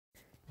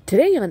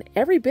Today on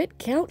Every Bit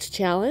Counts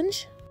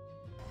Challenge.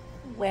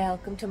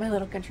 Welcome to my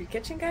little country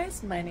kitchen,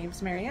 guys. My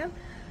name's LoriAnn.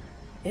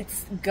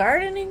 It's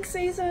gardening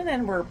season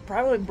and we're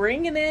probably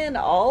bringing in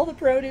all the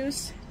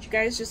produce. You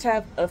guys just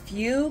have a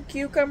few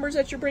cucumbers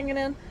that you're bringing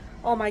in.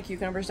 All my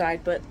cucumbers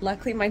died, but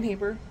luckily my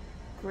neighbor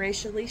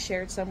graciously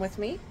shared some with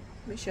me.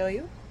 Let me show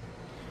you.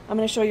 I'm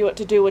going to show you what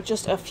to do with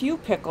just a few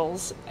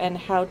pickles and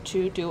how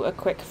to do a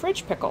quick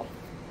fridge pickle.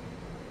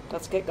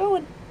 Let's get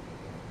going.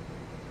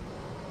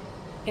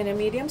 In a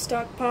medium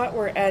stock pot,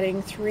 we're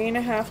adding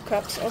 3.5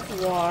 cups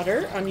of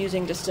water. I'm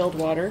using distilled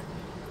water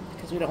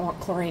because we don't want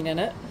chlorine in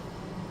it.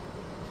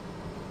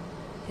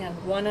 And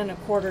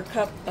 1¼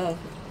 cup of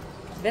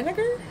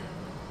vinegar.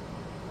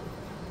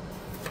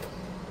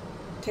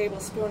 A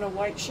tablespoon of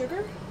white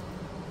sugar.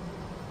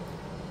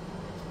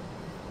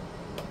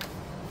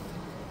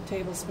 A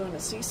tablespoon of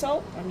sea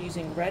salt. I'm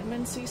using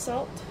Redmond sea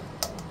salt.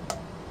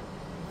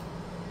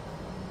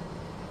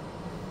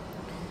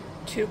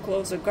 2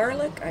 cloves of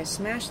garlic. I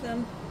smashed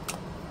them.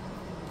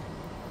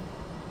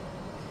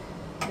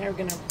 Now we're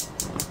going to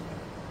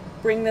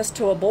bring this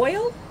to a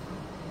boil.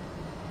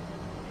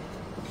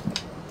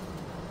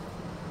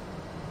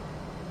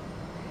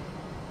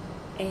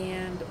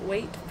 And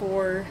wait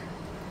for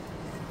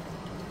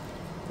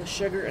the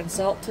sugar and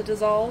salt to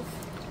dissolve.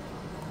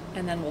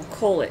 And then we'll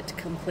cool it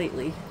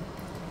completely.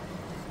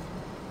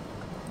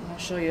 I'll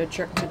show you a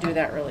trick to do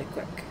that really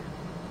quick.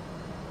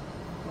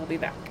 We'll be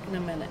back in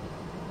a minute.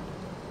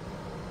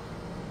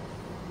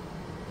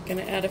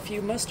 Gonna add a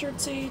few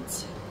mustard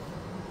seeds.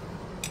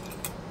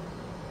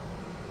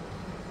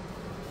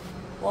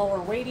 While we're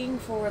waiting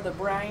for the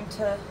brine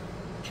to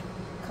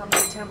come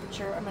to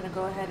temperature, I'm gonna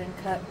go ahead and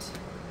cut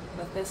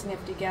with this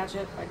nifty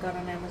gadget I got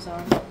on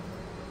Amazon.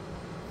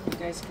 You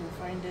guys can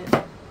find it.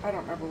 I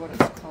don't remember what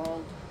it's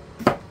called.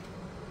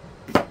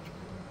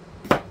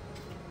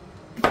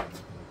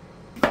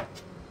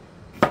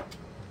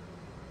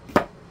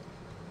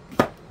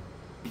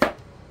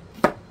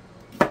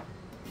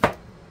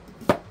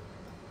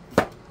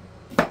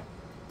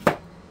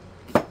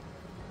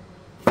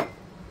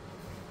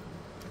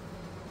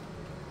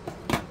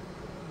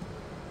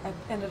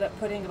 I ended up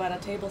putting about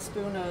a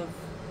tablespoon of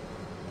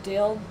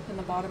dill in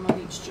the bottom of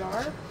each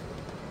jar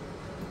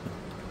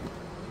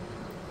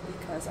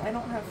because I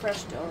don't have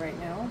fresh dill right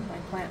now. My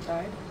plant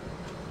died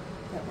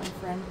that my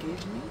friend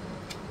gave me.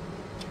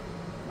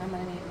 I'm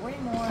going to need way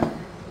more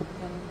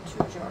than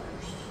 2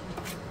 jars.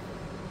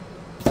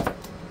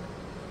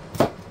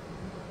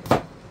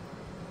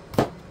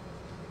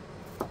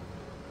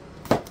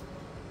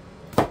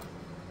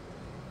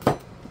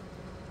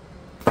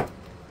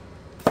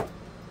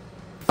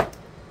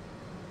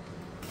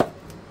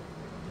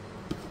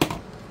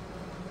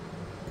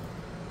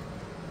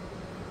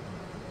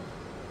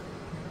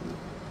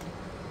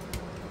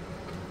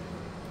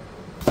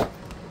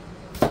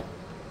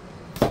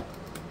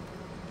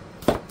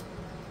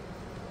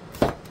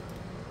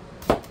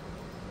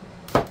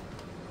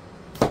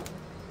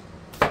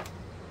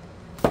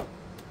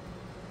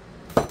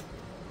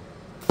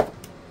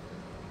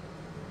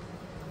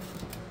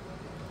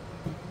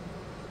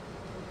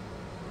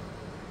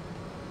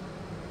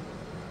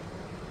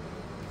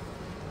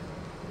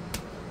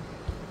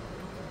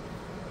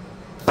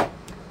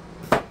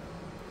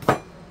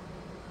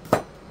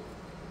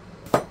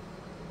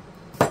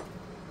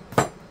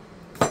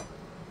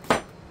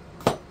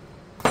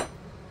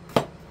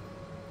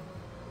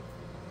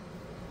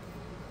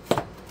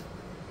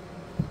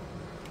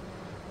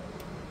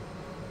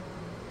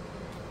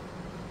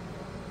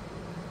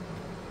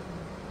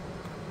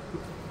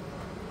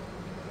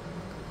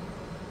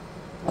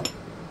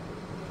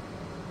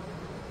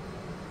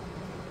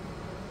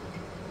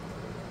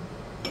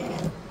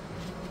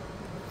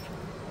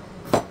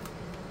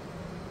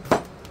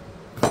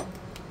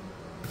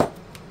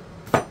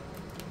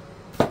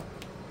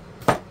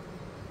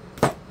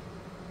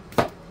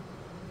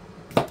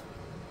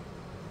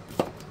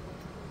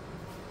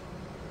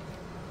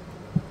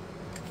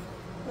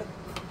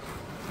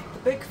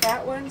 Big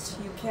fat ones,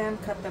 you can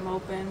cut them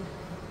open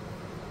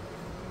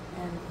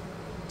and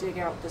dig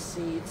out the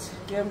seeds.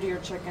 Give them to your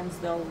chickens,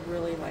 they'll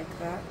really like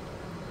that.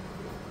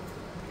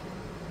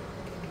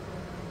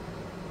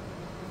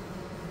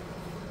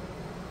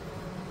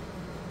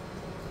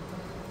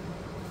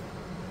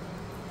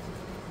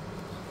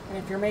 And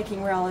if you're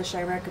making relish,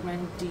 I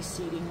recommend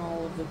de-seeding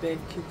all of the big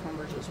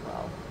cucumbers as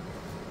well,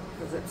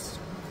 because it's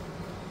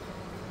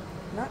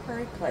not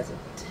very pleasant.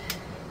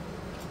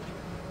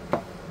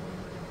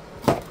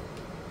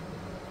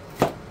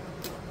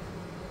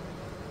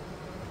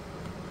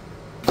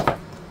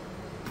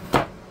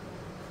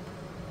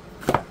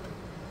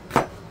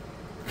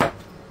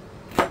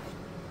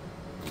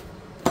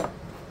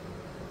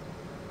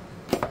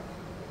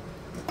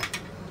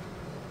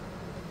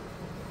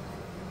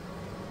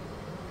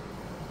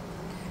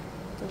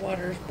 The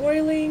water is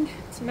boiling,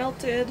 it's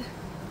melted.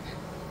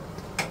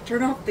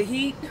 Turn off the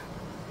heat.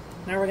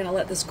 Now we're going to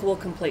let this cool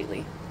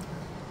completely.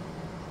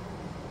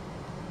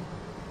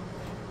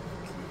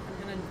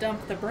 I'm going to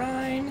dump the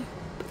brine.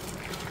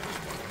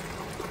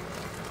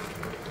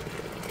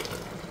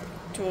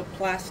 to a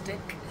plastic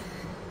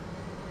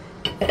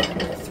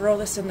and throw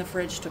this in the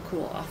fridge to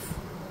cool off.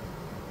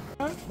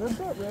 That's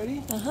not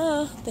ready.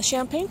 The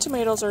champagne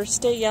tomatoes are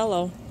stay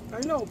yellow. I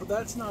know, but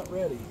that's not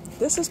ready.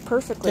 This is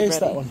perfectly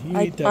Taste ready. that one. You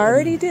I eat that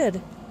already one.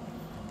 did.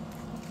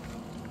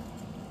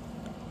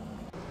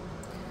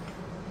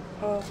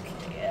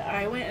 Okay,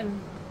 I went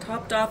and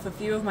topped off a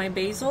few of my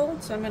basil,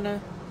 so I'm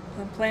gonna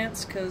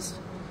plants because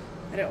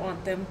I don't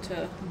want them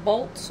to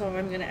bolt, so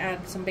I'm gonna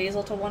add some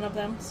basil to one of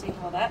them, see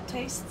how that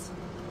tastes.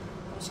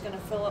 I'm just gonna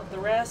fill up the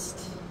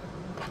rest.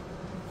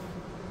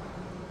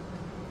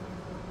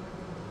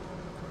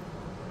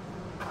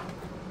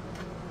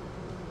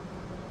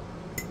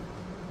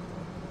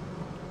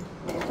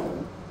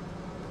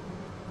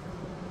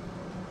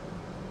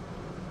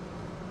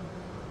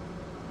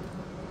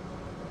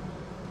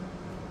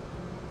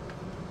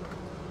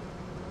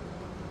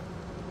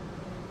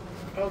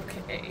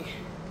 Okay,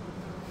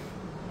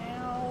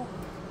 now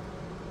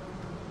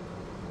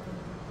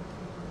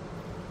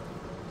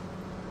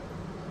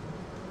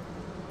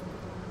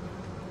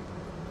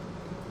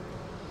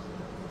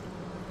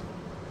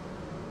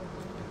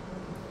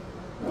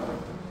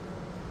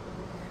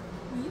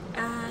we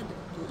add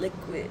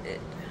liquid.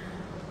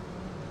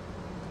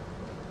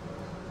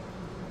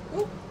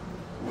 Ooh.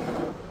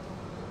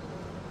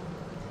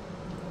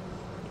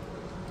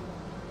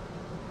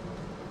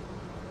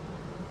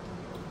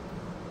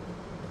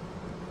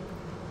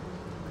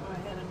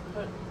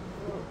 Put a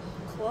little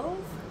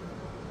clove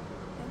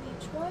in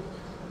each one.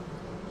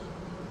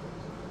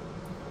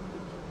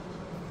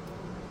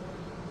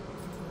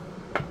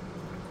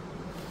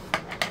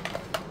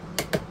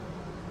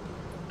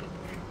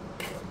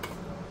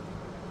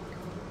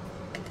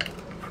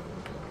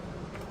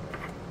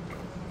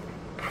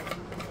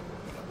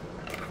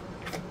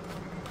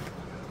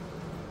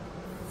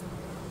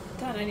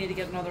 Done. I need to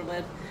get another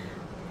lid.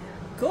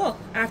 Cool.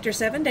 After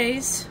 7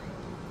 days,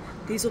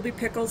 these will be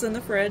pickles in the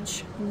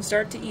fridge and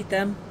start to eat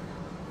them.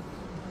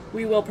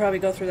 We will probably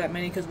go through that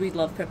many because we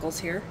love pickles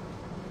here.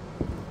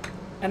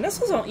 And this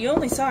was, you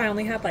only saw I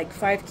only had like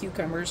 5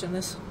 cucumbers, and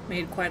this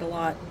made quite a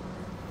lot.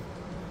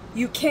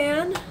 You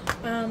can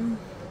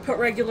put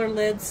regular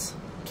lids,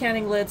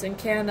 canning lids, and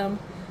can them.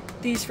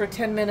 These for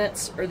 10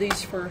 minutes or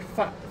these for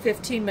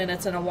 15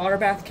 minutes in a water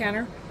bath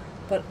canner.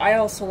 But I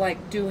also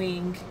like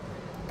doing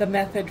the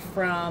method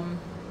from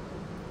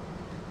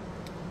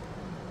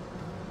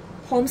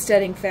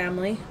Homesteading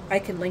Family. I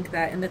can link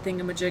that in the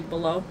thingamajig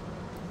below.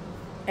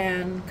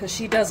 And because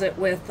she does it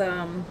with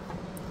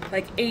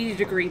like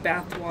 80-degree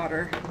bath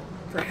water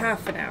for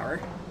half an hour,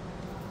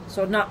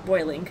 so not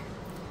boiling.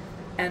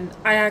 And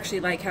I actually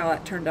like how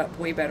that turned up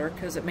way better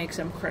because it makes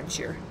them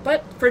crunchier.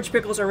 But fridge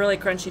pickles are really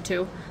crunchy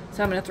too,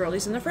 so I'm going to throw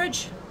these in the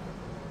fridge.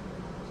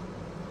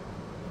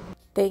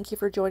 Thank you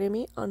for joining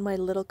me on my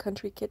little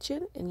country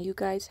kitchen, and you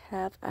guys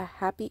have a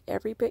happy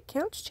Every Bit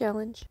Counts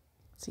challenge.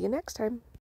 See you next time.